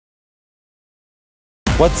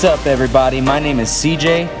What's up, everybody? My name is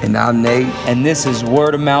CJ. And I'm Nate. And this is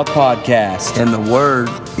Word of Mouth Podcast. And the word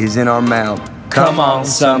is in our mouth. Come on,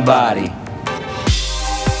 somebody.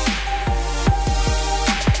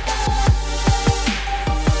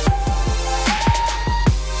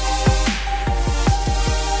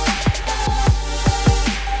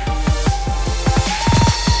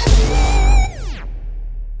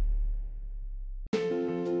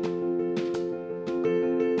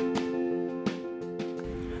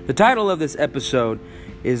 The title of this episode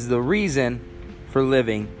is The Reason for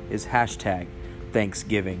Living is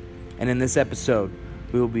 #Thanksgiving. And in this episode,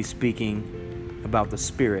 we will be speaking about the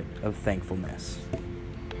spirit of thankfulness.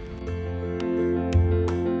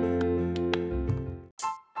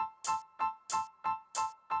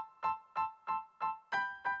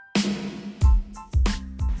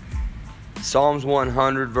 Psalms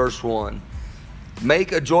 100 verse 1.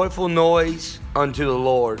 Make a joyful noise unto the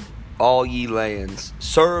Lord, all ye lands.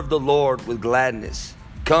 Serve the Lord with gladness.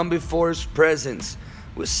 Come before his presence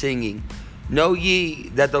with singing. Know ye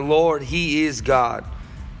that the Lord, he is God.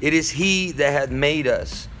 It is he that hath made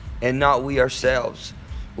us, and not we ourselves.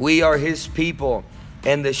 We are his people,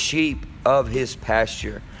 and the sheep of his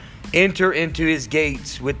pasture. Enter into his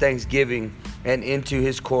gates with thanksgiving, and into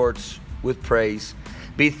his courts with praise.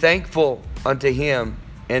 Be thankful unto him,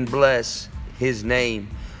 and bless his name.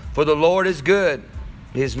 For the Lord is good.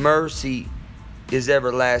 His mercy is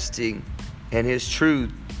everlasting, and his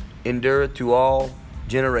truth endureth to all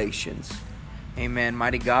generations. Amen.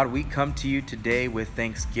 Mighty God, we come to you today with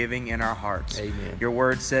thanksgiving in our hearts. Amen. Your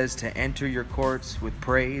word says to enter your courts with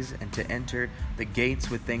praise and to enter the gates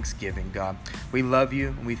with thanksgiving, God. We love you,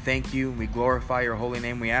 and we thank you, and we glorify your holy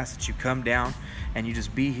name. We ask that you come down and you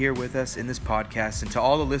just be here with us in this podcast. And to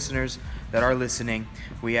all the listeners that are listening,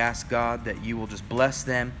 we ask, God, that you will just bless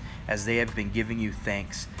them as they have been giving you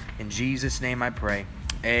thanks. In Jesus' name I pray.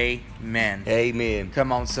 Amen. Amen.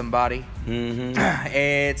 Come on, somebody.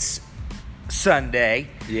 It's Sunday.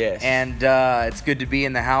 Yes. And it's good to be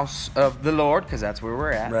in the house of the Lord, because that's where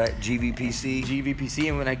we're at. Right. GVPC.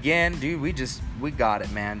 And when again, dude, we got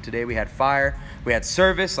it, man. Today we had fire. We had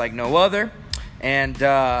service like no other. And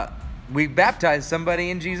we baptized somebody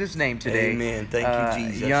in Jesus' name today. Amen. Thank you,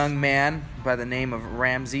 Jesus. Young man by the name of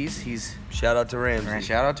Ramses. Shout out to Ramsey.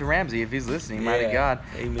 Shout out to Ramsey if he's listening. Mighty God.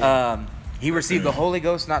 Amen. He received the Holy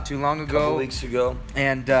Ghost not too long ago. A couple weeks ago.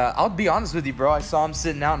 And I'll be honest with you, bro. I saw him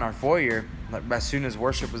sitting out in our foyer as soon as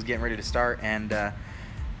worship was getting ready to start, and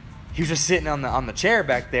he was just sitting on the chair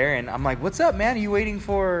back there. And I'm like, "What's up, man? Are you waiting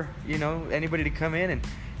for anybody to come in?"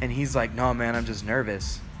 And he's like, "No, man, I'm just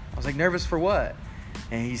nervous." I was like, "Nervous for what?"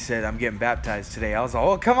 And he said, "I'm getting baptized today." I was like,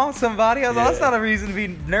 "Oh, come on, somebody." I was like, "That's not a reason to be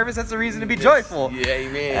nervous. That's a reason to be joyful." Yeah,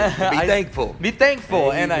 amen. Be thankful. Be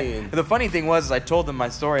thankful. Amen. And the funny thing was, I told them my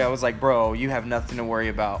story. I was like, "Bro, you have nothing to worry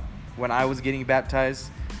about." When I was getting baptized,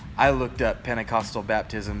 I looked up Pentecostal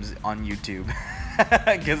baptisms on YouTube.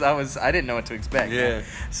 Because I didn't know what to expect. Yeah. Man.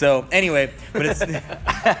 So anyway, but it's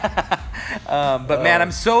but man,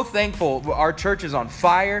 I'm so thankful. Our church is on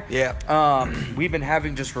fire. Yeah. We've been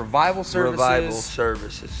having just revival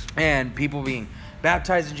services. And people being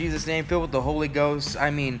baptized in Jesus' name, filled with the Holy Ghost.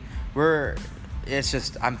 I mean, I'm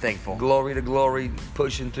thankful. Glory to glory,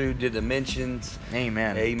 pushing through the dimensions.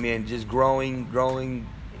 Amen. Amen. Just growing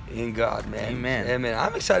in God, man. Amen.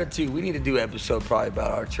 I'm excited too. We need to do an episode probably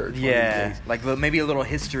about our church. Yeah, like maybe a little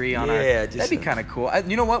history on that'd be kind of cool.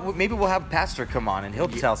 You know what? Maybe we'll have Pastor come on and he'll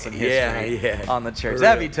tell some history on the church.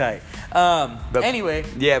 That'd be tight. But anyway.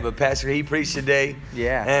 Yeah, but Pastor, he preached today.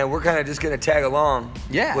 Yeah. And we're kind of just going to tag along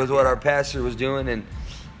with what our pastor was doing.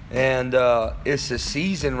 And it's a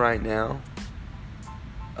season right now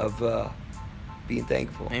of being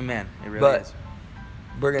thankful. Amen. It really is.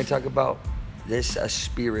 We're going to talk about a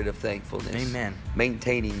spirit of thankfulness. Amen.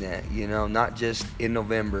 Maintaining that, not just in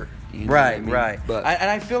November. Right. But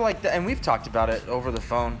I feel like that, and we've talked about it over the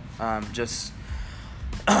phone. Just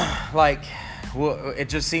like, it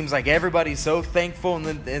just seems like everybody's so thankful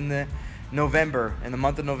in the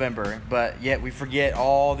month of November, but yet we forget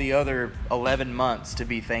all the other 11 months to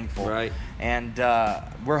be thankful. Right. And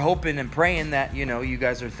we're hoping and praying that you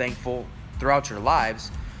guys are thankful throughout your lives.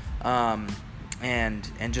 And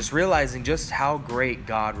just realizing just how great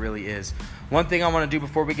God really is. One thing I want to do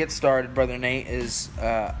before we get started, Brother Nate, is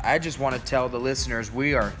I just want to tell the listeners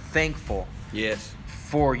we are thankful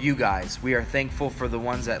for you guys. We are thankful for the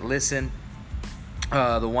ones that listen,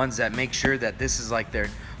 the ones that make sure that this is like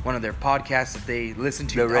one of their podcasts that they listen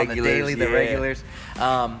to on the daily, the regulars.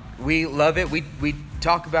 We love it. We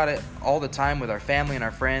talk about it all the time with our family and our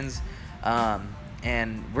friends.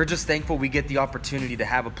 we're just thankful we get the opportunity to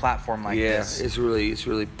have a platform like this. It's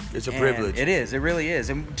a privilege. It is. It really is.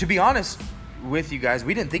 And to be honest with you guys,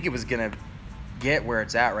 we didn't think it was gonna get where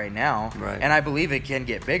it's at right now. Right. And I believe it can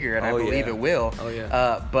get bigger, and I believe it will. Oh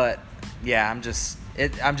yeah. But yeah, I'm just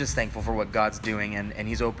thankful for what God's doing, and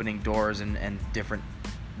He's opening doors and different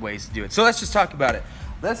ways to do it. So let's just talk about it.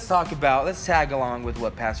 Let's tag along with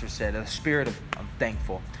what Pastor said, the spirit of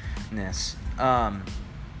thankfulness.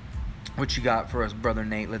 What you got for us, Brother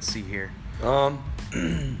Nate? Let's see here. I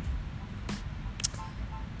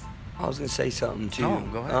was gonna say something too. Oh,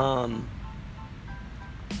 go ahead.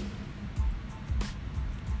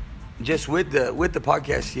 Just with the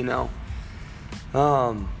podcast, you know.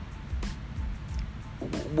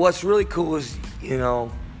 What's really cool is, you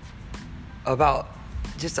know, about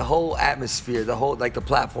just the whole atmosphere, the whole, like, the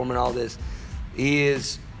platform and all this,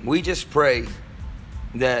 is we just pray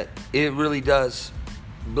that it really does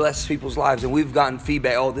bless people's lives. And we've gotten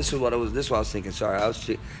feedback. Oh, this is what I was thinking. Sorry, I was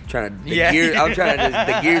trying to the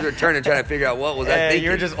gears were turning, trying to figure out what was I thinking.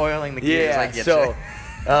 You're just oiling the gears. Yeah. So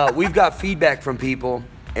we've got feedback from people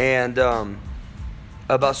and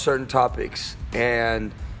about certain topics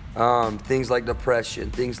and things like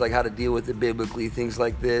depression, things like how to deal with it biblically, things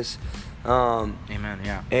like this. Amen.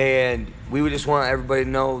 Yeah. And we would just want everybody to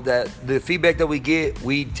know that the feedback that we get,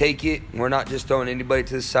 we take it. We're not just throwing anybody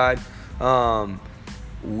to the side.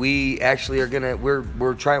 We actually are gonna. We're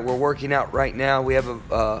working out right now. We have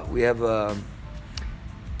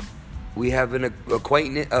an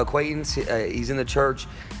acquaintance. He's in the church,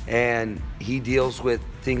 and he deals with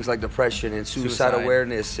things like depression and suicide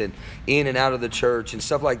awareness and in and out of the church and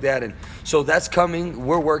stuff like that. And so that's coming.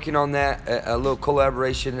 We're working on that. A little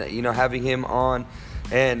collaboration. You know, having him on.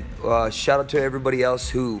 And shout out to everybody else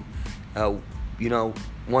who, you know,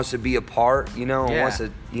 wants to be a part. You know, wants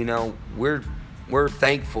to. You know, we're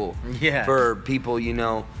thankful for people, you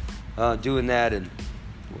know, doing that, and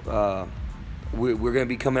we're going to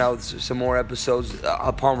be coming out with some more episodes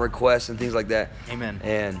upon request and things like that. Amen.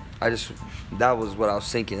 And that was what I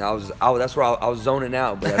was thinking. That's where I was zoning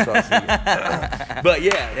out, but that's what I was thinking. But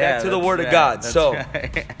back to the Word of God. So,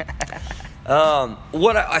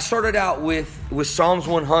 what I started out with Psalms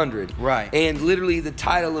 100, right? And literally the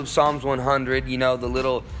title of Psalms 100, you know, the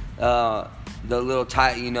little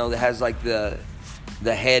title, you know, that has like the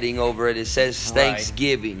heading over it. It says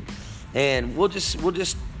Thanksgiving, and we'll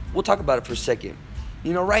talk about it for a second.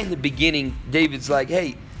 You know, right in the beginning, David's like,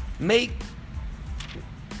 "Hey, and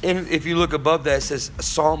if you look above that, it says a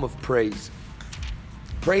psalm of praise.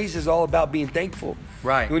 Praise is all about being thankful,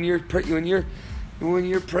 right? When you're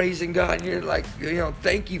praising God, and you're like, you know,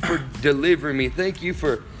 thank you for delivering me. Thank you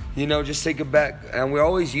for." You know, just think about, and we're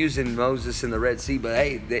always using Moses in the Red Sea, but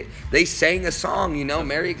hey, they sang a song, you know.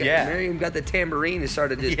 Miriam got the tambourine and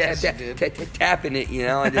started just tapping it, you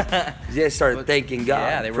know, and just started thanking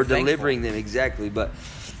God for delivering them, exactly. But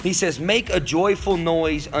he says, make a joyful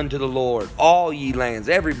noise unto the Lord, all ye lands,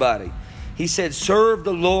 everybody. He said, serve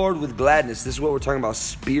the Lord with gladness. This is what we're talking about,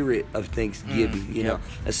 spirit of thanksgiving, you know,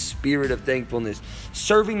 a spirit of thankfulness.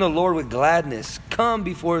 Serving the Lord with gladness. Come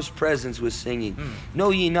before His presence with singing. Know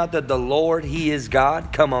ye not that the Lord, He is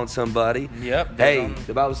God? Come on, somebody. Yep. Hey,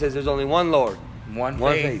 the Bible says there's only one Lord. One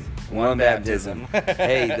faith. One baptism.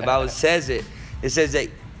 Hey, the Bible says it. It says that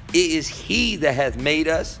it is He that hath made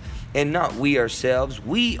us, and not we ourselves.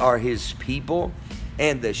 We are His people,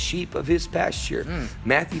 and the sheep of His pasture.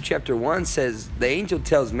 Matthew chapter 1 says, the angel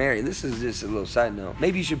tells Mary, this is just a little side note.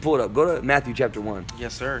 Maybe you should pull it up. Go to Matthew chapter 1.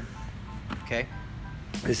 Yes, sir. Okay.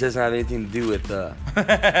 This doesn't have anything to do with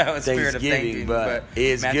Thanksgiving, but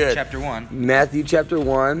it's Matthew good. Chapter 1. Matthew chapter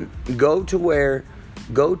 1. Go to where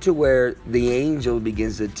the angel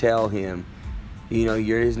begins to tell him, you know,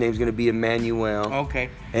 his name's going to be Emmanuel. Okay.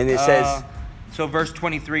 And it says... So verse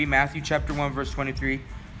 23, Matthew chapter 1, verse 23.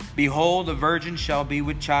 Behold, a virgin shall be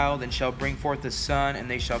with child, and shall bring forth a son, and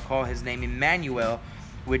they shall call his name Emmanuel,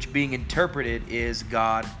 which being interpreted is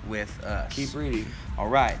God with us. Keep reading. All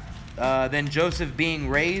right. Then Joseph, being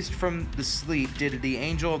raised from the sleep, did the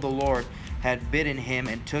angel of the Lord had bidden him,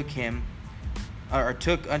 and took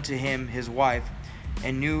unto him his wife,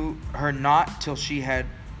 and knew her not till she had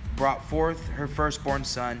brought forth her firstborn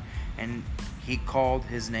son, and he called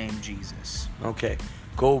his name Jesus. Okay.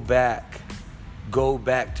 Go back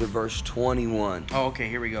to verse 21. Oh, okay,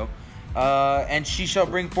 here we go. And she shall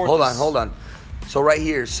bring forth... Hold on. So right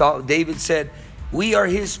here, David said, we are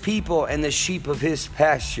His people and the sheep of His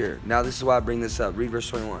pasture. Now this is why I bring this up. Read verse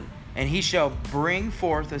 21. And he shall bring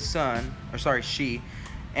forth a son, she,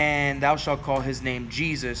 and thou shalt call his name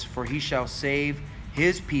Jesus, for he shall save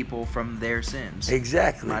his people from their sins.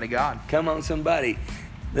 Exactly. Mighty God. Come on, somebody.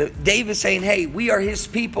 David's saying, hey, we are his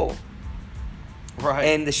people. Right.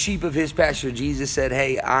 And the sheep of his pasture. Jesus said,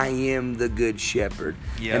 hey, I am the good shepherd.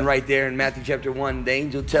 Yep. And right there in Matthew chapter 1, the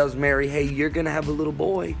angel tells Mary, hey, you're going to have a little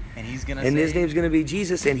boy. And he's going to And his name's going to be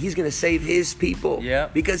Jesus. And he's going to save his people.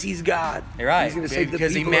 Yep. Because he's God. You're right. He's going to save the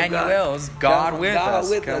because people Emmanuel is God with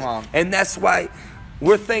us. Come on. And that's why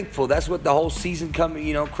we're thankful. That's what the whole season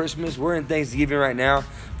coming, Christmas. We're in Thanksgiving right now.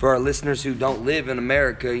 For our listeners who don't live in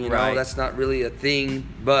America, Right. that's not really a thing.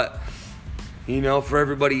 But... for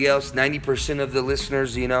everybody else, 90% of the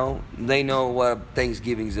listeners, they know what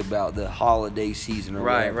Thanksgiving's about, the holiday season or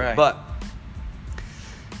whatever. Right. But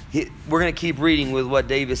we're going to keep reading with what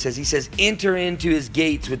David says. He says, enter into his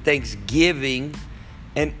gates with thanksgiving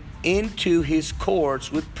and into his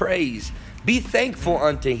courts with praise. Be thankful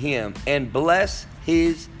unto him and bless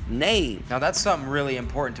his name. Now, that's something really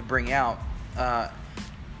important to bring out. I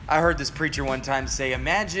heard this preacher one time say,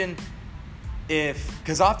 imagine...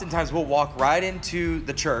 because oftentimes we'll walk right into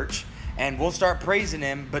the church and we'll start praising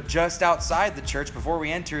him, but just outside the church, before we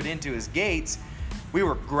entered into his gates, we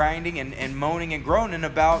were grinding and moaning and groaning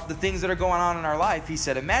about the things that are going on in our life. He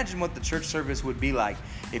said, imagine what the church service would be like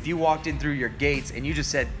if you walked in through your gates and you just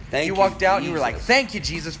said, you walked out and you were like, thank you,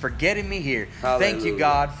 Jesus, for getting me here. Hallelujah. Thank you,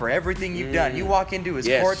 God, for everything you've done. You walk into his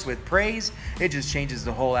courts with praise, it just changes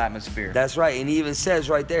the whole atmosphere. That's right. And he even says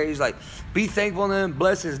right there, he's like, be thankful to him,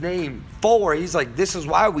 bless his name. He's like, this is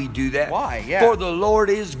why we do that. Why? Yeah. For the Lord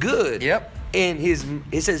is good. Yep. And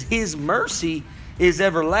it says his mercy is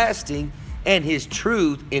everlasting, and his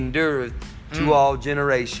truth endureth to all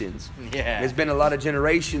generations. Yeah. There's been a lot of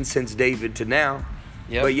generations since David to now.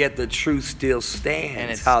 Yep. But yet the truth still stands.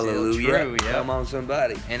 And it's Hallelujah. still true. Yep. Come on,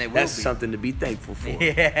 somebody. And it will That's be. something to be thankful for.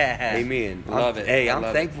 Yeah. Amen. Love it. Hey, I I'm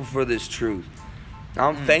love thankful for this truth.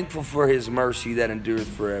 I'm thankful for his mercy that endureth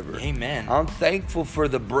forever. Amen. I'm thankful for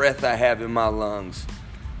the breath I have in my lungs.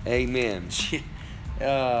 Amen. You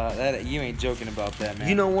ain't joking about that, man.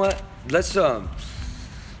 You know what?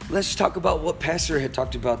 Let's talk about what Pastor had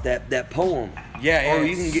talked about, that poem. Yeah. Or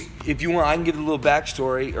you can if you want, I can give a little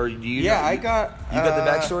backstory. Or you got the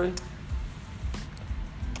backstory.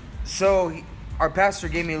 So our pastor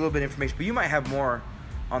gave me a little bit of information, but you might have more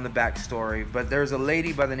on the backstory. But there's a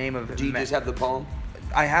lady by the name of. Do you just have the poem?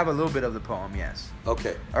 I have a little bit of the poem, yes.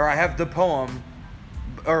 Okay. Or I have the poem,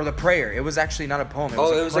 or the prayer. It was actually not a poem. It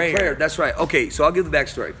was a prayer. That's right. Okay, so I'll give the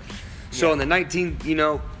backstory. So in the back 60s.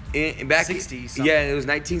 Yeah, it was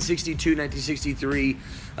 1962, 1963.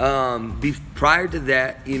 Prior to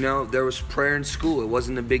that, there was prayer in school. It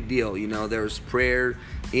wasn't a big deal. There was prayer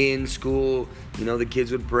in school. The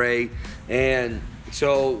kids would pray. And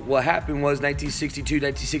so what happened was 1962,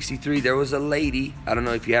 1963, there was a lady. I don't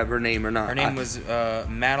know if you have her name or not. Her name was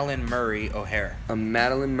Madeline Murray O'Hare.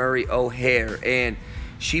 Madeline Murray O'Hare. And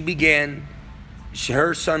she began...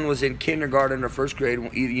 Her son was in kindergarten or first grade,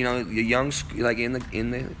 the young, like in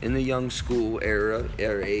the young school era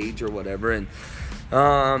age or whatever, and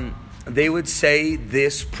they would say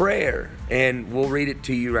this prayer, and we'll read it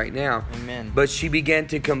to you right now. Amen. But she began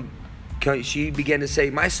to say,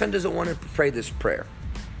 my son doesn't want to pray this prayer,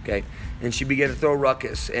 okay? And she began to throw a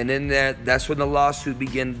ruckus, and then that's when the lawsuit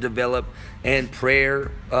began to develop, and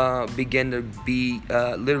prayer began to be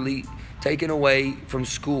literally taken away from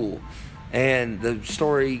school. And the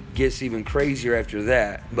story gets even crazier after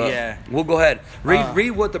that. But yeah. We'll go ahead.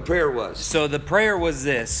 Read what the prayer was. So the prayer was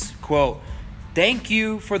this, quote, thank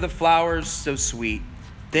you for the flowers so sweet.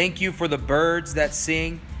 Thank you for the birds that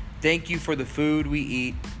sing. Thank you for the food we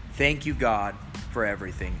eat. Thank you, God, for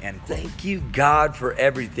everything. End quote. Thank you, God, for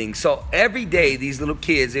everything. So every day, these little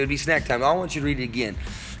kids, it would be snack time. I want you to read it again.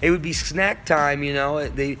 It would be snack time,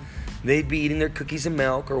 They'd be eating their cookies and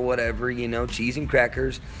milk or whatever, cheese and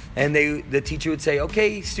crackers. And the teacher would say,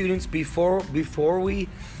 okay, students, before we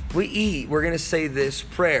eat, we're going to say this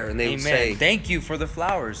prayer. And they would say, thank you for the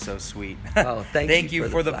flowers so sweet. Oh, thank you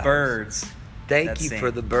for the birds. Thank you for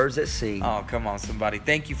the birds that sing. Oh, come on, somebody.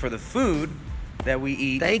 Thank you for the food that we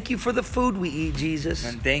eat. Thank you for the food we eat, Jesus.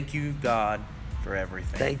 And thank you, God, for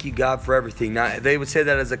everything. Thank you, God, for everything. Now, they would say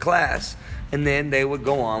that as a class, and then they would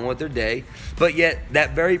go on with their day. But yet,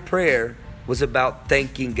 that very prayer was about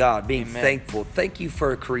thanking God, being thankful. Thank you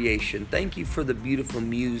for creation. Thank you for the beautiful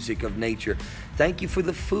music of nature. Thank you for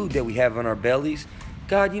the food that we have in our bellies.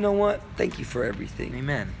 God, you know what? Thank you for everything.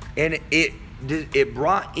 Amen. And it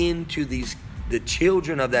brought into the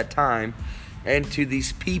children of that time and to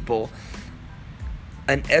these people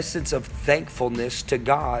an essence of thankfulness to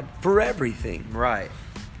God for everything. Right.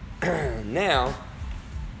 Now,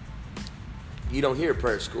 you don't hear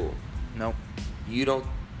prayer school. Nope. You don't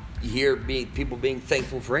hear people being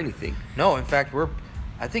thankful for anything. No, in fact,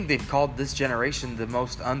 I think they've called this generation the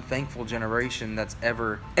most unthankful generation that's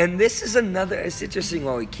ever. And this is another. It's interesting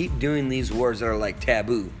when we keep doing these words that are like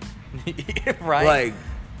taboo, Right? Like,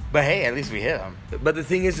 but hey, at least we hit them. but the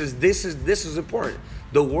thing is this is important.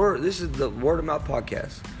 The word. This is the Word of Mouth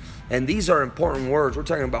podcast, and these are important words. We're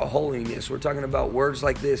talking about holiness. We're talking about words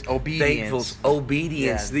like this, Obedience.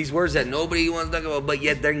 obedience. Yeah. These words that nobody wants to talk about, but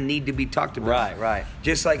yet they need to be talked about. Right.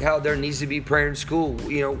 Just like how there needs to be prayer in school.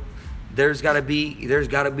 You know, there's got to be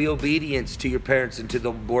obedience to your parents and to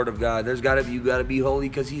the Word of God. You got to be holy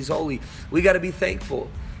because He's holy. We got to be thankful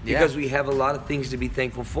because we have a lot of things to be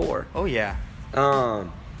thankful for. Oh yeah.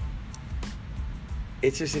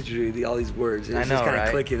 It's just interesting, all these words. It's I know, just kind of right?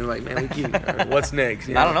 clicking. And like, man, we keep. What's next?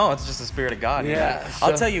 You I don't know. It's just the Spirit of God. Yeah,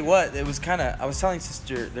 I'll so- tell you what. It was kind of. I was telling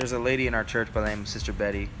Sister. There's a lady in our church by the name of Sister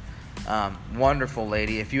Betty. Wonderful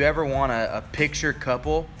lady. If you ever want a picture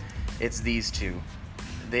couple, it's these two.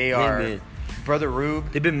 They are Amen. Brother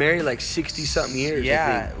Rube. They've been married like 60-something years. I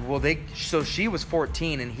Yeah. think. Well, so she was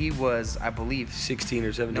 14 and he was, I believe, 16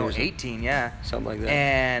 or 17. no, or something. 18. Yeah. Something like that.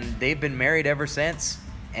 And they've been married ever since.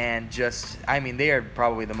 And just, I mean, they are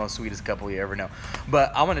probably the most sweetest couple you ever know.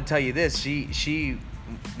 But I want to tell you this: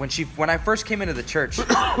 when I first came into the church,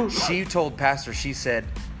 she told Pastor, she said,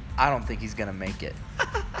 "I don't think he's gonna make it."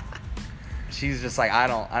 She's just like, I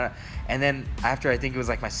don't. And then after I think it was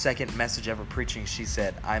like my second message ever preaching, she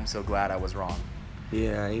said, "I'm so glad I was wrong."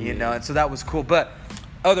 Yeah, amen. You know, and so that was cool. But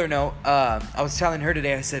other note, I was telling her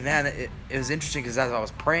today, I said, man, it was interesting because as I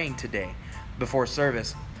was praying today before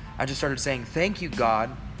service, I just started saying, thank you,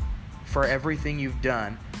 God, for everything you've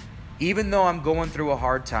done. Even though I'm going through a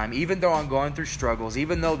hard time, even though I'm going through struggles,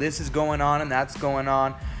 even though this is going on and that's going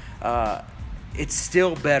on, it's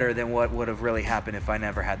still better than what would have really happened if I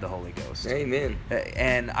never had the Holy Ghost. Amen.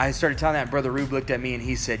 And I started telling that, Brother Rube looked at me and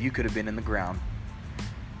he said, you could have been in the ground.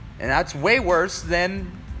 And that's way worse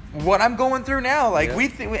than what I'm going through now. Like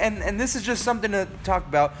Yeah. and this is just something to talk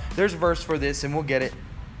about. There's a verse for this and we'll get it.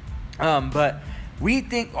 But we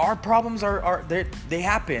think our problems they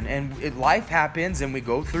happen and life happens and we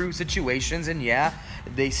go through situations and yeah,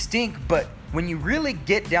 they stink. But when you really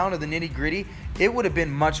get down to the nitty gritty, it would have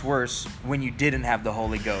been much worse when you didn't have the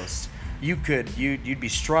Holy Ghost. You'd be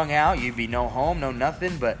strung out. You'd be no home, no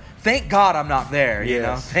nothing. But thank God I'm not there. You know,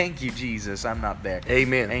 Yes. thank you, Jesus, I'm not there.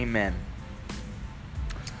 Amen. Amen.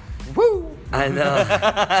 Woo! I know.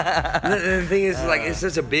 The thing is, like, it's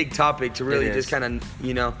such a big topic to really It just is. kind of,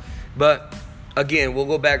 you know. But again, we'll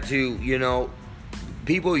go back to, you know,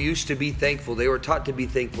 people used to be thankful. They were taught to be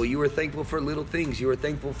thankful. You were thankful for little things. You were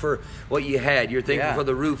thankful for what you had. You were thankful Yeah. for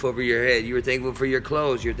the roof over your head. You were thankful for your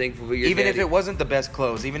clothes. You were thankful for your Even if daddy. it wasn't the best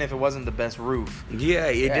clothes, even if it wasn't the best roof. Yeah,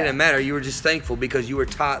 it Yeah. didn't matter. You were just thankful because you were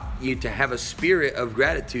taught you to have a spirit of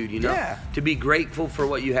gratitude, you know? Yeah. To be grateful for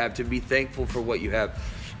what you have, to be thankful for what you have.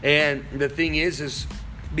 And the thing is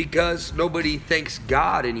because nobody thanks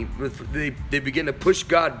God they begin to push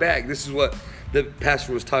God back. This is what the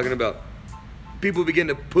pastor was talking about. People begin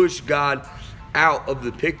to push God out of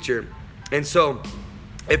the picture. And so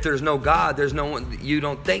if there's no God, there's no one. You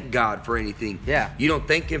don't thank God for anything. Yeah. You don't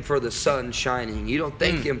thank Him for the sun shining. You don't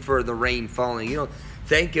thank Him for the rain falling. You don't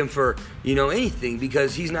thank Him for, you know, anything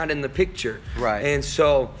because He's not in the picture. Right. And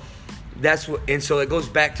so that's what. And so it goes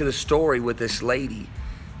back to the story with this lady.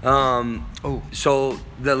 So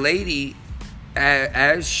the lady,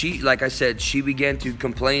 as she, like I said, she began to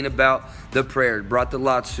complain about the prayer, brought the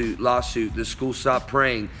lawsuit. The school stopped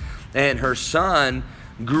praying, and her son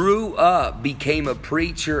grew up, became a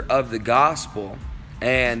preacher of the gospel.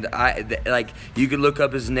 And you could look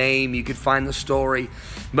up his name, you could find the story,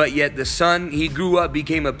 but yet the son, he grew up,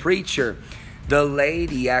 became a preacher. The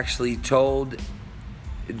lady actually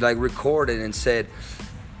recorded and said,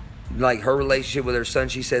 like, her relationship with her son,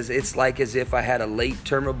 she says, it's like as if I had a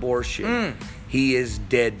late-term abortion. He is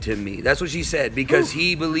dead to me. That's what she said, because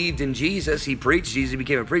he believed in Jesus. He preached Jesus. He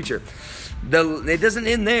became a preacher. It doesn't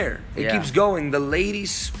end there. It keeps going. The lady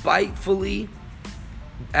spitefully,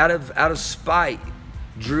 out of spite,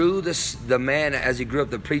 drew the man as he grew up.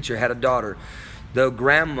 The preacher had a daughter. The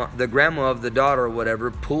grandma of the daughter or whatever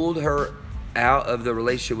pulled her out of the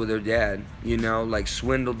relationship with her dad. You know, like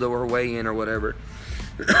swindled her way in or whatever.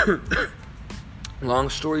 Long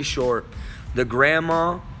story short, the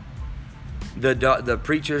grandma, the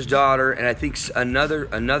preacher's daughter, and I think another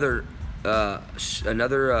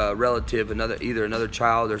relative, either another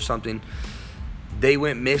child or something, they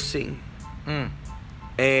went missing.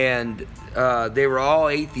 And they were all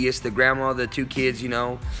atheists. The grandma, the two kids, you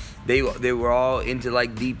know, they were all into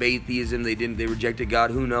like deep atheism. They rejected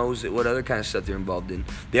God. Who knows what other kind of stuff they're involved in.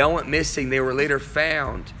 They all went missing. They were later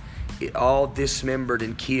found, all dismembered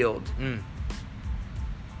and killed.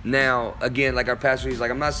 Now, again, like our pastor, he's like,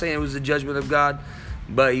 I'm not saying it was the judgment of God,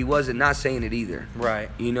 but he wasn't not saying it either. Right.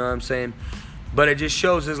 You know what I'm saying? But it just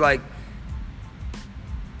shows us, like,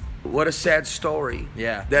 what a sad story.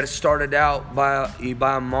 Yeah. That it started out by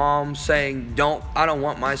a mom saying, I don't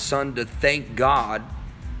want my son to thank God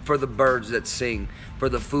for the birds that sing, for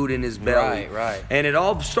the food in his belly. Right. And it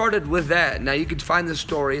all started with that. Now you could find the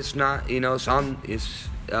story. It's not,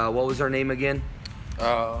 what was her name again?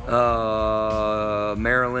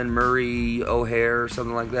 Marilyn Murray O'Hare or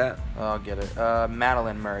something like that. I'll get it.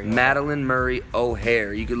 Madeline Murray. Madeline Murray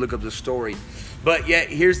O'Hare. You could look up the story. But yet,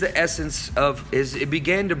 here's the essence of it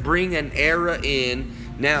began to bring an era in.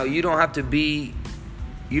 Now you don't have to be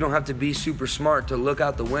super smart to look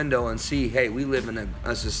out the window and see, hey, we live in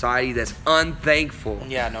a society that's unthankful.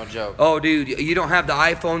 Yeah, no joke. Oh, dude, you don't have the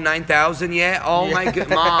iPhone 9000 yet? Oh, yeah. My good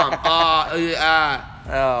mom.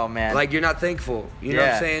 Oh, man. Like, you're not thankful. You know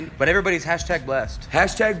what I'm saying? But everybody's #blessed.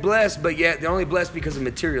 #blessed, but yet they're only blessed because of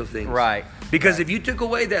material things. Right. Because if you took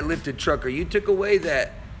away that lifted truck, or you took away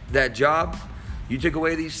that job, you took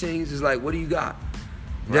away these things, it's like, what do you got?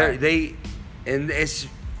 Right.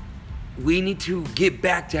 We need to get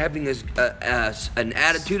back to having an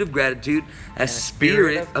attitude of gratitude, a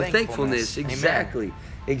spirit of thankfulness. Exactly.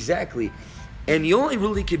 Exactly. And you only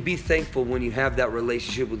really could be thankful when you have that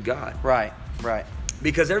relationship with God. Right.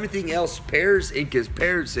 Because everything else pales in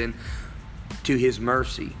comparison to His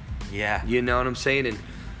mercy. Yeah. You know what I'm saying?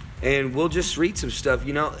 And we'll just read some stuff.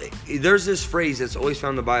 You know, there's this phrase that's always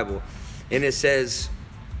found in the Bible, and it says,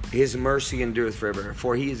 His mercy endureth forever.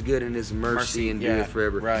 For He is good and His mercy endureth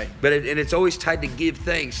forever. Right. But it's always tied to give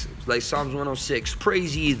thanks. Like Psalms 106.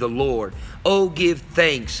 Praise ye the Lord. Oh, give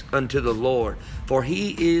thanks unto the Lord. For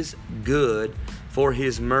He is good. For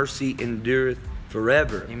His mercy endureth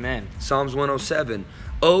forever. Amen. Psalms 107.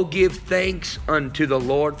 Oh, give thanks unto the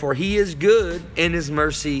Lord. For He is good and His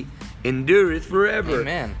mercy endureth forever.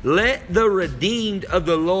 Amen. Let the redeemed of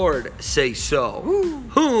the Lord say so. Woo.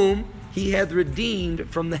 Whom He hath redeemed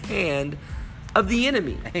from the hand of the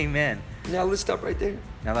enemy. Amen. Now let's stop right there.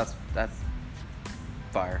 Now that's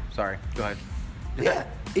fire. Sorry. Go ahead. Yeah,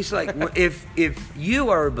 it's like if you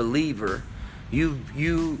are a believer,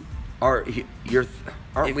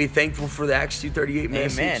 aren't we thankful for the Acts 2:38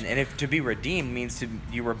 message? Amen. And if to be redeemed means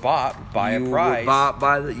you were bought by a price. You were bought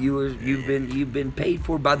by you've been paid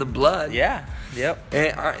for by the blood. Yeah. Yep.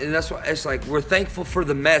 And that's why it's like we're thankful for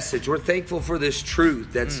the message. We're thankful for this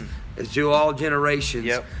truth that's to all generations.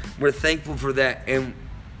 Yep. We're thankful for that. And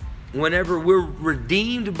whenever we're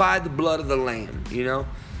redeemed by the blood of the Lamb, you know,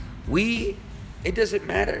 it doesn't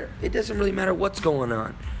matter. It doesn't really matter what's going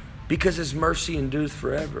on, because His mercy endures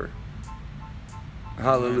forever.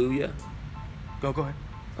 Hallelujah. Go ahead.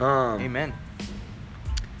 Amen.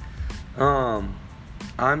 I'm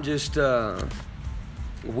just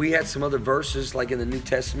we had some other verses like in the New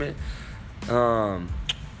Testament.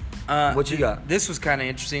 What you got? This was kind of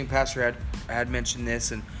interesting. Pastor had mentioned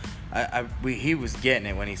this, and he was getting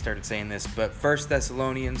it when he started saying this. But 1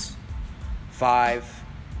 Thessalonians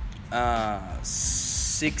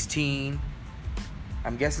 5:16,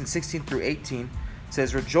 I'm guessing 16 through 18,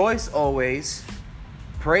 says, "Rejoice always,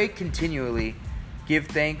 pray continually, give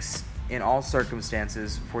thanks in all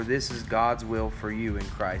circumstances, for this is God's will for you in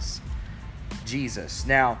Christ Jesus."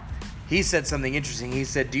 Now, he said something interesting. He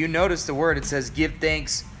said, do you notice the word? It says give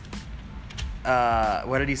thanks.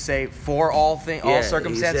 What did he say? For all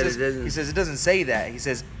circumstances? He says it doesn't say that. He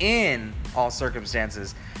says in all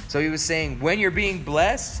circumstances. So he was saying when you're being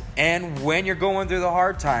blessed and when you're going through the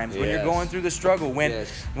hard times, when you're going through the struggle, when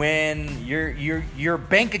your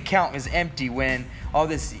bank account is empty, when all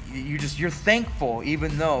this, you're thankful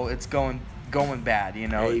even though it's going bad, you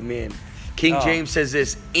know. Amen. King James says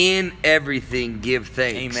this: in everything give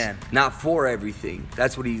thanks. Amen. Not for everything.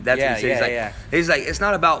 That's what he says. He's like, it's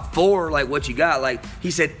not about for like what you got. Like he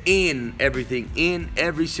said, in everything, in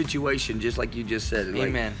every situation, just like you just said. Like,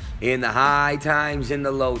 amen. In the high times, in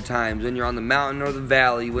the low times, when you're on the mountain or the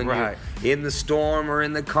valley, when you're in the storm or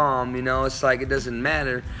in the calm, you know, it's like it doesn't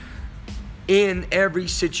matter. In every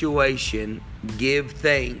situation, give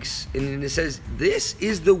thanks. And then it says, this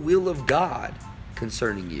is the will of God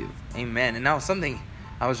concerning you. Amen. And now something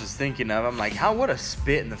I was just thinking of, I'm like, what a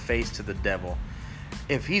spit in the face to the devil.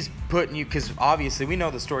 If he's putting you, because obviously we know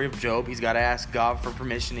the story of Job. He's got to ask God for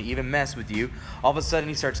permission to even mess with you. All of a sudden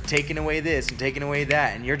he starts taking away this and taking away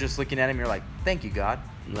that. And you're just looking at him, you're like, thank you, God.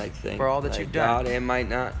 For all that you've done. God, and might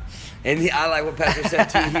not. And I like what Pastor said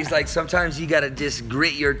too. He's like, sometimes you got to just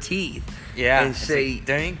grit your teeth. Yeah. And say,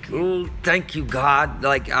 thank you. Oh, thank you, God.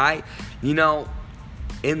 Like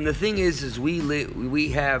and the thing is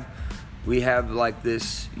we have we have like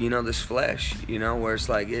this, this flesh, where it's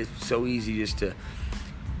like it's so easy just to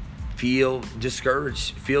feel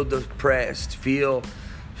discouraged, feel depressed, feel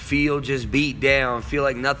just beat down, feel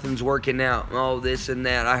like nothing's working out. Oh, this and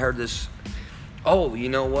that. I heard this. Oh, you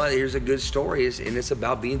know what? Here's a good story, and it's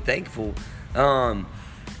about being thankful.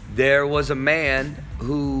 There was a man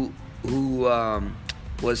who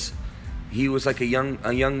was like a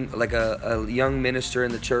young minister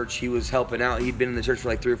in the church. He was helping out. He'd been in the church for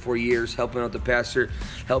like 3 or 4 years, helping out the pastor,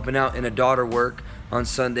 helping out in a daughter work on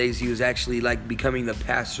Sundays. He was actually like becoming the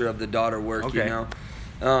pastor of the daughter work, Okay.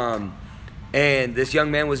 And this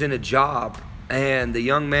young man was in a job, and the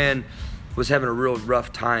young man was having a real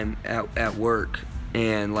rough time at work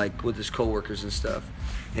and like with his coworkers and stuff.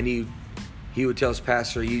 And he would tell his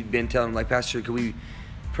pastor, he'd been telling him like, Pastor, could we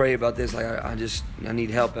pray about this? Like, I need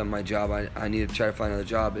help at my job. I need to try to find another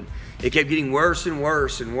job. And it kept getting worse and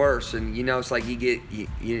worse and worse. And it's like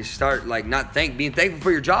you start like not being thankful for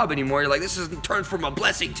your job anymore. You're like, this is turned from a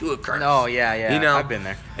blessing to a curse. Oh yeah. I've been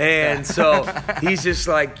there. And so he's just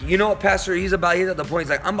like, you know what, Pastor? He's at the point. He's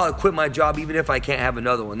like, I'm about to quit my job even if I can't have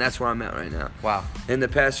another one. That's where I'm at right now. Wow. And the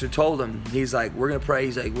pastor told him, he's like, we're gonna pray.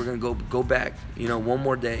 He's like, we're gonna go back, one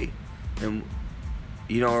more day, and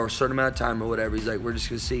or a certain amount of time or whatever. He's like, we're just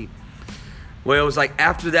gonna see. Well, it was like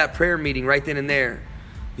after that prayer meeting, right then and there,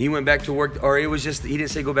 he went back to work. Or it was just, he didn't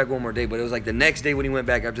say go back one more day, but it was like the next day when he went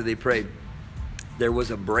back after they prayed, there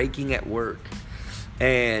was a breaking at work,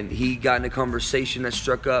 and he got in a conversation that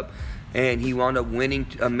struck up, and he wound up winning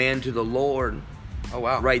a man to the Lord. Oh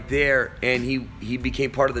wow. Right there, and he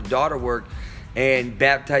became part of the daughter work and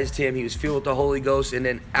baptized him. He was filled with the Holy Ghost, and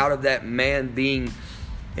then out of that man being,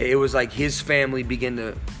 it was like his family began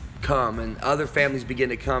to come and other families began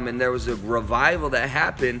to come, and there was a revival that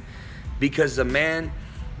happened because the man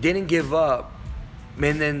didn't give up.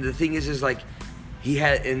 And then the thing is like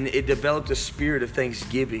and it developed a spirit of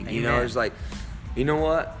thanksgiving. Amen. It's like, you know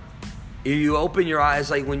what? You open your eyes,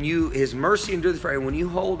 like when his mercy endures forever, when you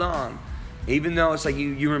hold on, even though it's like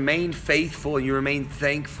you remain faithful and you remain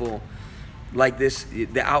thankful, like this,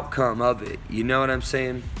 the outcome of it. You know what I'm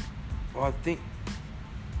saying? Well, I think.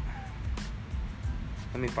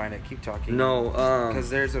 Let me find it. Keep talking. No, because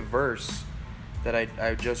there's a verse that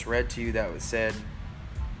I just read to you that said.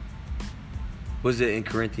 Was it in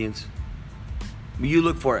Corinthians? You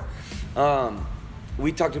look for it.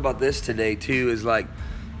 We talked about this today too. Is like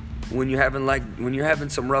when you're having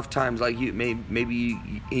some rough times, like maybe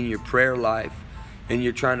in your prayer life, and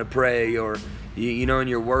you're trying to pray, or in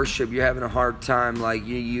your worship, you're having a hard time. Like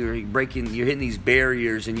you're hitting these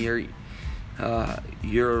barriers, and you're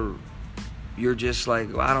just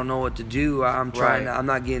like, well, I don't know what to do. I'm trying. Right. I'm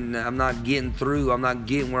not getting through. I'm not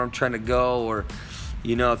getting where I'm trying to go, or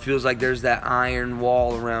it feels like there's that iron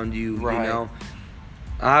wall around you. Right.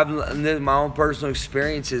 My own personal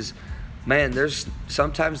experiences, man. There's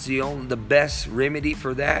sometimes the best remedy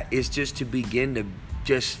for that is just to begin to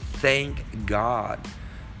just thank God.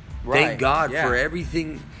 Right. Thank God Yeah. for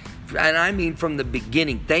everything. And I mean from the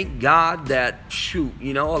beginning. Thank God that, a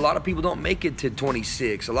lot of people don't make it to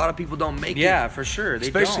 26. A lot of people don't make it. Yeah, for sure. They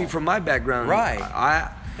Especially don't. from my background. Right.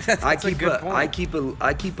 I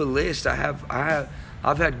keep a list.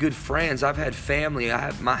 I've had good friends. I've had family. I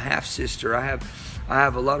have my half sister. I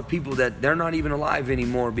have a lot of people that they're not even alive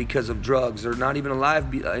anymore because of drugs. They're not even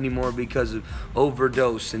alive anymore because of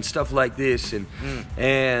overdose and stuff like this.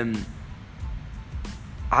 And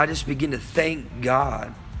I just begin to thank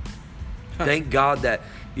God. Thank God that,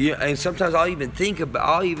 and sometimes I'll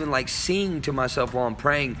even like sing to myself while I'm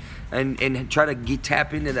praying and try to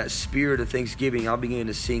tap into that spirit of thanksgiving. I'll begin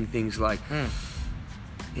to sing things like,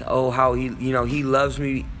 oh, how he loves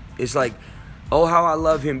me. It's like, oh, how I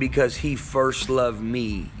love him because he first loved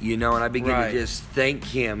me, and I begin Right. to just thank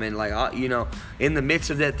him. And like, in the midst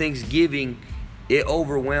of that thanksgiving, it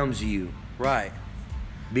overwhelms you. Right.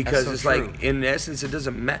 Because That's it's so true. like, in essence, it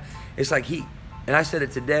doesn't matter. It's like and I said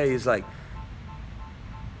it today, it's like,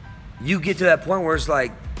 you get to that point where it's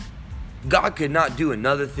like, God could not do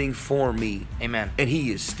another thing for me. Amen. And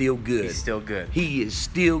he is still good. He's still good. He is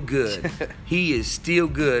still good. He is still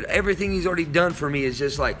good. Everything he's already done for me is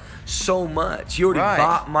just like so much. He already Right.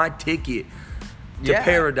 bought my ticket to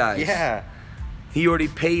paradise. Yeah. He already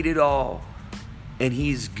paid it all. And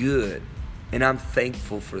he's good. And I'm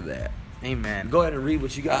thankful for that. Amen. Go ahead and read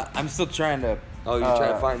what you got. I'm still trying to. Oh, you're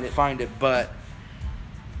trying to find it? But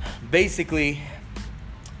basically,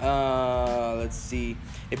 let's see.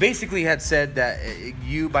 It basically had said that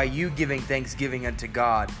by you giving thanksgiving unto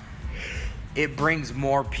God, it brings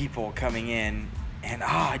more people coming in, and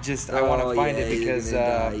I want to find it because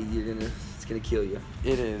it's gonna kill you.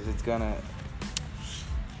 it is. It's gonna.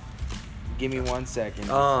 Give me 1 second.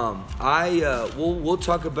 We'll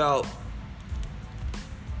talk about.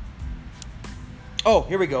 Oh,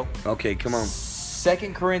 here we go. Okay, come on.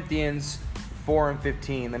 2 Corinthians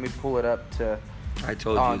 4:15. Let me pull it up to. I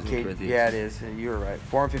told you. It was Kate, Corinthians. yeah, it is. You were right.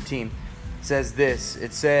 4:15 says this.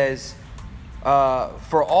 It says,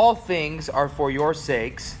 "For all things are for your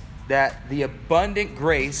sakes, that the abundant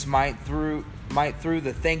grace might through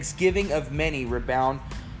the thanksgiving of many rebound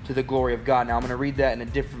to the glory of God." Now I'm going to read that in a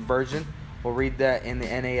different version. We'll read that in the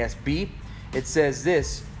NASB. It says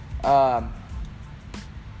this.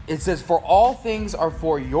 It says, "For all things are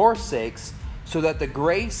for your sakes, so that the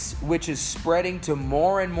grace which is spreading to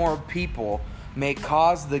more and more people may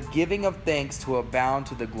cause the giving of thanks to abound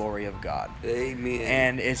to the glory of God." Amen.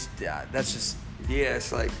 And that's just... Yeah,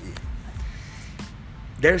 it's like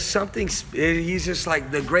there's something. He's just like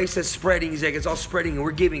the grace that's spreading. He's like it's all spreading, and we're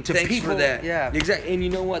giving To thanks people, for that. yeah. Exactly. And you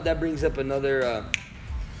know what? That brings up another.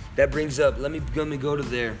 That brings up. Let me go to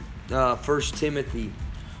there. 1 Timothy.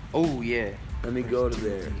 Oh, yeah. Let me go to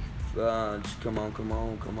there. Just come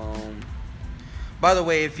on. By the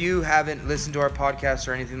way, if you haven't listened to our podcast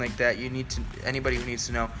or anything like that, anybody who needs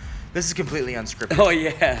to know, this is completely unscripted. Oh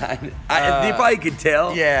yeah, you probably could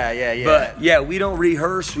tell. Yeah. But yeah, we don't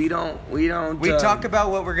rehearse. We don't. We talk about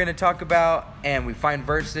what we're going to talk about, and we find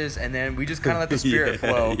verses, and then we just kind of let the spirit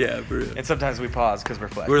flow. Yeah, for real. And sometimes we pause because we're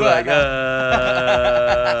flesh. We're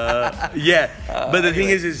yeah. But the thing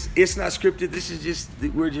is it's not scripted. This is just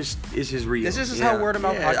it's just real. This is just how word of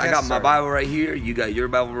mouth podcasts I got my started. Bible right here. You got your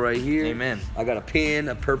Bible right here. Amen. I got a pen,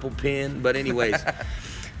 a purple pen. But anyways,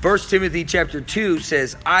 1 Timothy chapter 2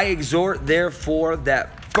 says, "I exhort therefore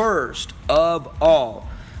that first of all,"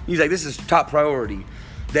 he's like, this is top priority,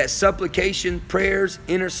 "that supplication, prayers,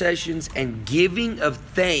 intercessions, and giving of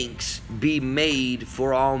thanks be made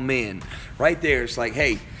for all men." Right there, it's like,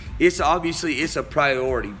 hey, it's a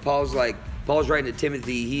priority. Paul's writing to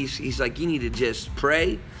Timothy. He's like, you need to just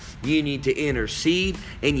pray. You need to intercede,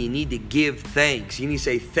 and you need to give thanks. You need to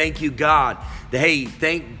say, thank you, God. Hey,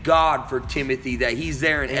 thank God for Timothy that he's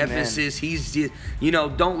there in Amen. Ephesus. He's just,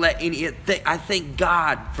 don't let I thank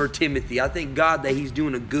God for Timothy. I thank God that he's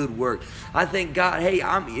doing a good work. I thank God, hey,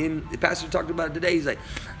 the pastor talked about it today. He's like,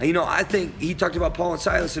 I think he talked about Paul and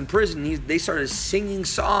Silas in prison. They started singing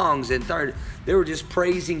songs and they were just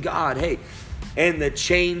praising God. Hey, and the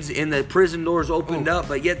chains in the prison doors opened up,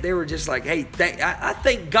 but yet they were just like, hey, I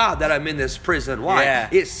thank God that I'm in this prison. Why? Yeah.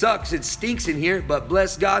 It sucks. It stinks in here, but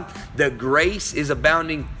bless God, the grace is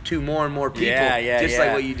abounding to more and more people,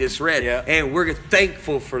 like what you just read. Yeah. And we're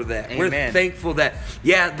thankful for that. Amen. We're thankful that,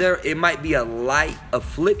 it might be a light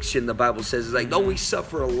affliction, the Bible says. It's like, no, we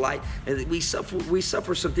suffer a light, and we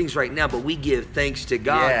suffer some things right now, but we give thanks to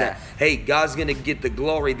God that, hey, God's going to get the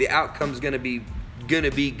glory. The outcome's going to be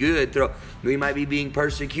good. We might be being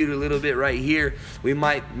persecuted a little bit right here. We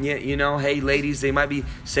might, hey, ladies, they might be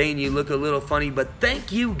saying you look a little funny, but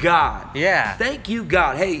thank you, God. Yeah. Thank you,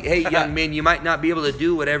 God. Hey, young men, you might not be able to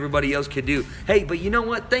do what everybody else could do. Hey, but you know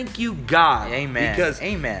what? Thank you, God. Amen.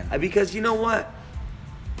 Amen. Because you know what?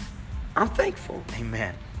 I'm thankful.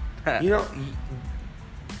 Amen.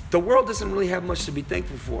 The world doesn't really have much to be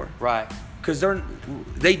thankful for. Right. Because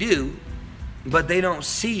they do. But they don't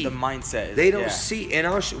see. The mindset. They don't see. And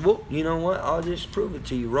you know what? I'll just prove it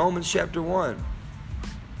to you. Romans chapter 1.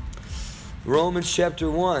 Romans chapter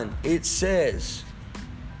 1. It says,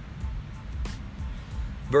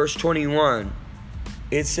 verse 21.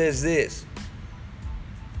 It says this.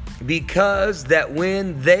 "Because that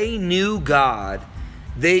when they knew God,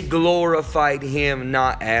 they glorified him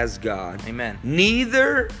not as God. Amen.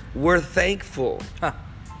 Neither were thankful.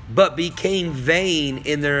 But became vain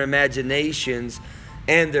in their imaginations,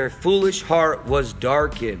 and their foolish heart was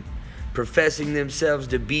darkened. Professing themselves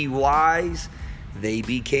to be wise, they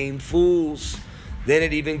became fools." Then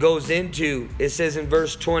it even goes into, it says in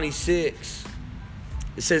verse 26,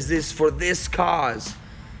 it says this, for this cause,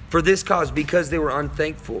 because they were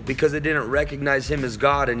unthankful, because they didn't recognize him as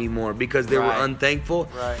God anymore, because they were unthankful.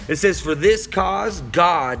 Right. It says, for this cause,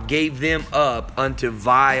 God gave them up unto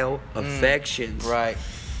vile affections. Right.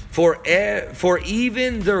 For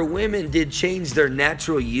even their women did change their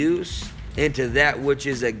natural use into that which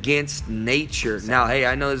is against nature. Now, hey,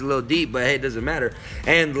 I know it's a little deep, but hey, it doesn't matter.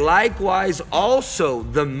 And likewise also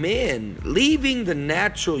the men, leaving the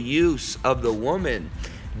natural use of the woman,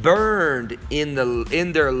 burned in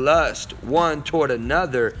their lust one toward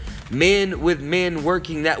another, men with men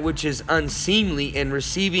working that which is unseemly, and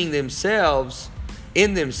receiving in themselves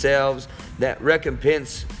that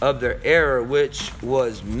recompense of their error, which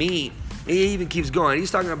was meat. He even keeps going. He's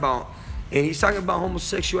talking about And he's talking about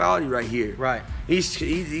homosexuality right here. Right.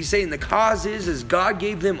 He's saying the cause is God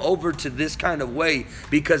gave them over to this kind of way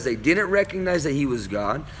because they didn't recognize that he was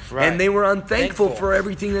God. Right. And they were unthankful for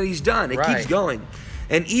everything that he's done. It Right. keeps going.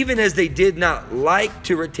 And even as they did not like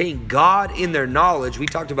to retain God in their knowledge, we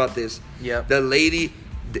talked about this. Yep.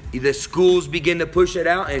 The schools begin to push it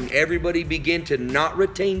out, and everybody begin to not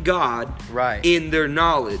retain God Right. in their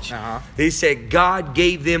knowledge. Uh-huh. They said God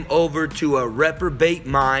gave them over to a reprobate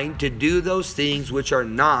mind to do those things which are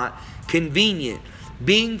not convenient,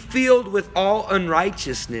 being filled with all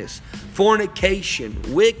unrighteousness, fornication,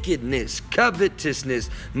 wickedness, covetousness,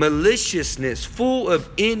 maliciousness, full of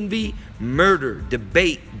envy, murder,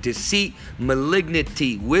 debate, deceit,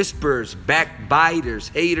 malignity, whisperers, backbiters,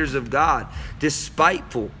 haters of God,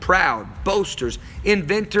 despiteful, proud, boasters,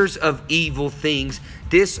 inventors of evil things,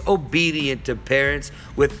 disobedient to parents,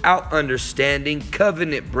 without understanding,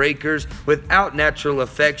 covenant breakers, without natural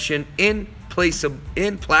affection,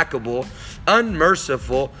 implacable,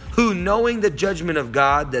 unmerciful, who knowing the judgment of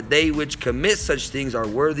God, that they which commit such things are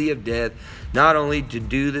worthy of death, not only to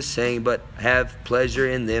do the same, but have pleasure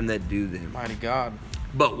in them that do them. Mighty God.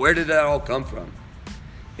 But where did that all come from?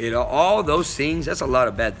 All those things, that's a lot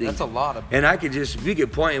of bad things. That's a lot of. And we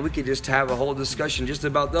could point and we could just have a whole discussion just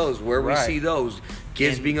about those, where we Right. see those.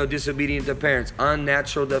 Kids being disobedient to parents,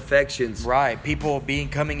 unnatural affections. Right. People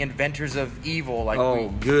becoming inventors of evil. Like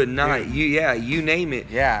Good night. You name it.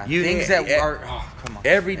 Yeah. Things that are. Oh, come on.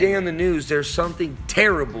 Every day on the news, there's something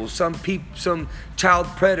terrible. Some child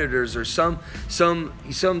predators, or some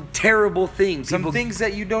terrible things. Some things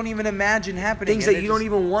that you don't even imagine happening. Things that you don't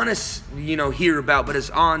even want to, hear about, but it's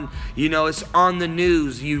on, it's on the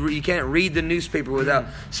news. You can't read the newspaper without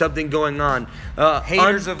something going on.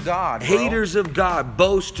 Haters of God. Bro. Haters of God,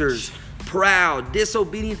 boasters, proud,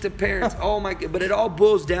 disobedient to parents. Oh my God! But it all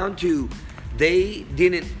boils down to they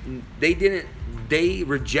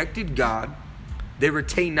rejected God. They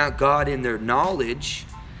retained not God in their knowledge,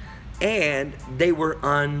 and they were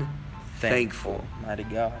unthankful. Mighty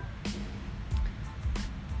God.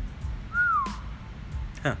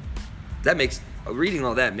 Reading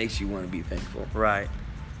all that makes you want to be thankful. Right.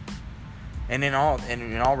 And in all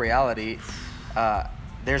reality,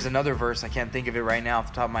 there's another verse, I can't think of it right now off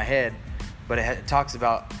the top of my head, but it talks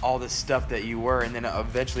about all this stuff that you were, and then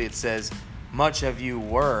eventually it says, much of you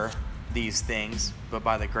were these things, but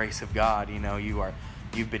by the grace of God,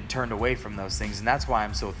 you've been turned away from those things. And that's why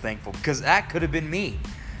I'm so thankful, because that could have been me.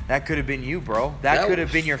 That could have been you, bro. That could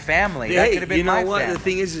have been your family. That could have been my family. The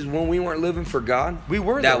thing is when we weren't living for God, we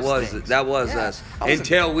were that those things. That was us.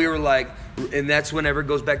 Until we were like, and that's whenever it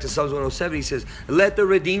goes back to Psalms 107, he says, let the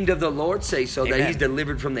redeemed of the Lord say so, Amen. that he's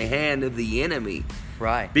delivered from the hand of the enemy.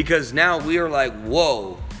 Right. Because now we are like,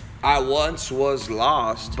 whoa, I once was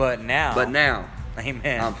lost. But now.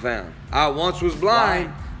 Amen. I'm found. I once was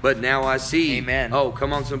blind. But now I see. Amen. Oh,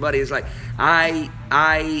 come on, somebody. It's like, I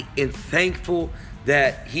am thankful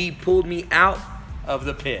that he pulled me out of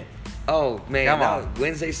the pit. Oh, man. Come on.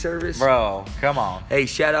 Wednesday service. Bro, come on. Hey,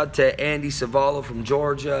 shout out to Andy Savala from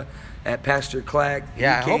Georgia at Pastor Clack.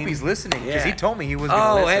 Yeah, I hope he's listening, because he told me he was going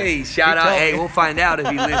to listen. Oh, hey, shout out. Hey, we'll find out if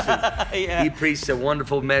he listens. Yeah. He preached a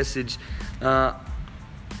wonderful message. And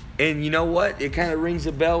you know what? It kind of rings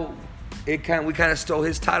a bell. We kind of stole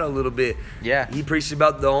his title a little bit. Yeah. He preached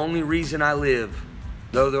about the only reason I live.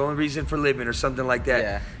 The only reason for living, or something like that.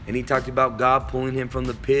 Yeah. And he talked about God pulling him from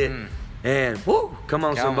the pit. And, whoo, come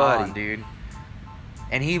on, somebody. Come on, dude.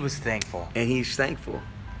 And he was thankful. And he's thankful.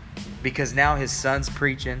 Because now his son's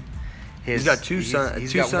preaching. He's got two sons.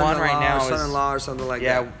 He's got one right now. Son-in-law or something like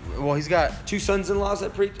that. Yeah, well, he's got two sons-in-laws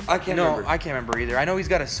that preach. I can't remember. I can't remember either. I know he's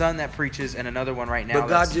got a son that preaches and another one right now. But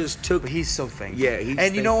God just took. But he's so thankful. Yeah,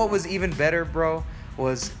 and you know what was even better, bro?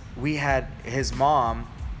 Was we had his mom.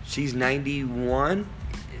 She's 91.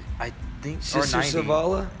 I think. Sister or 90.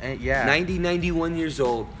 Savala. Yeah. 91 years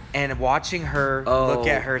old. And watching her look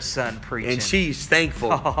at her son preaching. And she's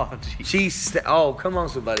thankful. Oh, geez. Come on,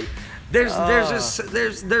 somebody.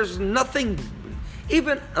 There's nothing.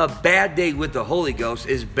 Even a bad day with the Holy Ghost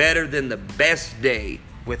is better than the best day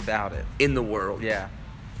without it in the world. Yeah.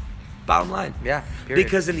 Bottom line. Yeah. Period.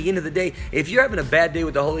 Because in the end of the day, if you're having a bad day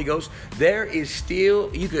with the Holy Ghost, there is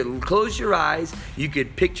still, you could close your eyes, you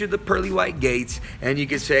could picture the pearly white gates, and you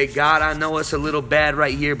could say, God, I know it's a little bad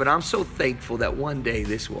right here, but I'm so thankful that one day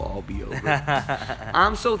this will all be over.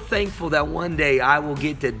 I'm so thankful that one day I will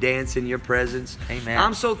get to dance in your presence. Amen.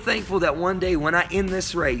 I'm so thankful that one day when I end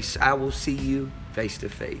this race, I will see you face to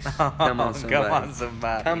face. Come on, somebody. Come on,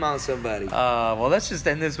 somebody. Come on, somebody. Well, let's just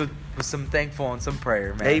end this with some thankful and some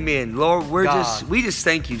prayer, man. Amen. Lord, we just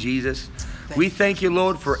thank you, Jesus. We thank you,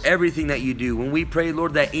 Lord, for everything that you do. When we pray,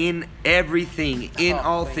 Lord, that in everything, in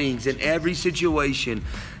all things, in every situation,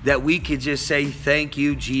 that we could just say, thank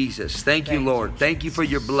you, Jesus. Thank you, Lord. Thank you for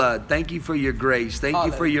your blood. Thank you for your grace. Thank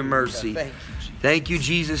you for your mercy. Thank you,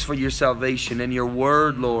 Jesus, for your salvation and your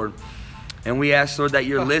word, Lord. And we ask, Lord, that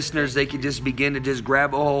your listeners, they could just begin to just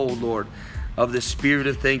grab a hold, Lord, of the spirit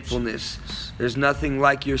of thankfulness. There's nothing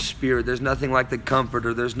like your spirit. There's nothing like the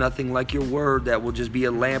comforter. There's nothing like your word that will just be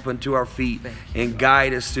a lamp unto our feet and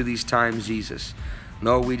guide us through these times, Jesus.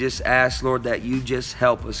 Lord, we just ask, Lord, that you just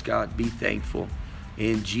help us, God, be thankful.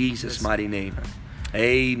 In Jesus' mighty name.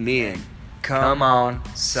 Amen. Come on,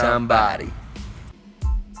 somebody.